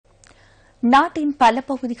நாட்டின் பல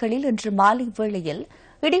பகுதிகளில் இன்று மாலை வேளையில்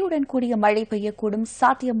இடியுடன் கூடிய மழை பெய்யக்கூடும்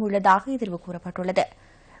சாத்தியம் உள்ளதாக எதிர்வு கூறப்பட்டுள்ளது.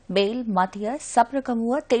 மேல், மத்திய,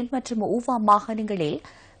 சப்ரகமுவ, தென் மற்றும் ஊவா மாகாணங்களில்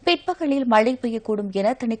பிற்பகலில் மழை பெய்யக்கூடும்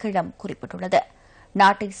என திணைக்களம் குறிப்பிட்டுள்ளது.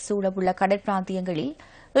 நாட்டை சூழவுள்ள கடற்பிராந்தியங்களில்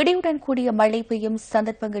இடியுடன் கூடிய மழை பெய்யும்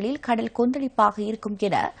சந்தர்ப்பங்களில் கடல் கொந்தளிப்பாக இருக்கும்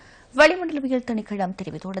என வளிமண்டலவியல் திணைக்களம்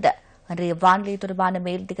தெரிவித்துள்ளது. அன்றைய வானிலை தொடர்பான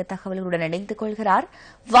மேலதிக தகவல்களுடன் இணைந்து கொள்கிறார்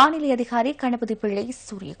வானிலை அதிகாரி கணபதி பிள்ளை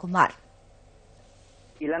சூரியகுமார்.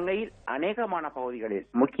 இலங்கையில் அநேகமான பகுதிகளில்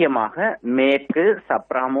முக்கியமாக மேற்கு,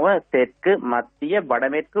 சப்ரகமுவ, தெற்கு, மத்திய,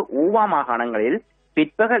 வடமேற்கு, ஊவா மாகாணங்களில்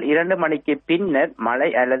பிற்பகல் 2 மணிக்கு பின்னர் மழை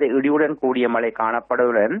அல்லது இடியுடன் கூடிய மழை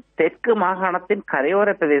காணப்படுவதுடன் தெற்கு மாகாணத்தின் கரையோர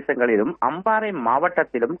பிரதேசங்களிலும் அம்பாறை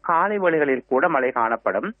மாவட்டத்திலும் காலை வேளைகளில் கூட மழை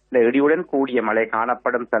காணப்படும். இந்த இடியுடன் கூடிய மழை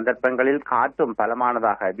காணப்படும் சந்தர்ப்பங்களில் காற்றும்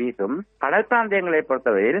பலமானதாக வீசும். கடல் பிராந்தியங்களை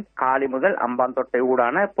பொறுத்தவரையில் காலை முதல் அம்பாந்தோட்டை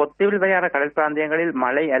ஊடான பொத்துவில் வரையான கடல் பிராந்தியங்களில்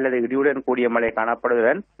மழை அல்லது இடியுடன் கூடிய மழை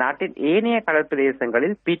காணப்படுவதுடன் நாட்டின் ஏனைய கடல்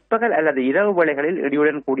பிரதேசங்களில் பிற்பகல் அல்லது இரவு வேளைகளில்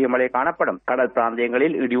இடியுடன் கூடிய மழை காணப்படும். கடல்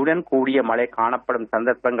பிராந்தியங்களில் இடியுடன் கூடிய மழை காணப்படும்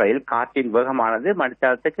சந்தர்ப்பங்களில் காற்றின் வேகமானது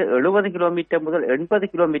மணித்தாரத்துக்கு 70 கிலோமீட்டர் முதல் 80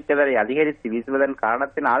 கிலோமீட்டர் வரை அதிகரித்து வீசுவதன்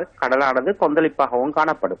காரணத்தினால் கடலானது கொந்தளிப்பாகவும்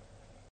காணப்படும்.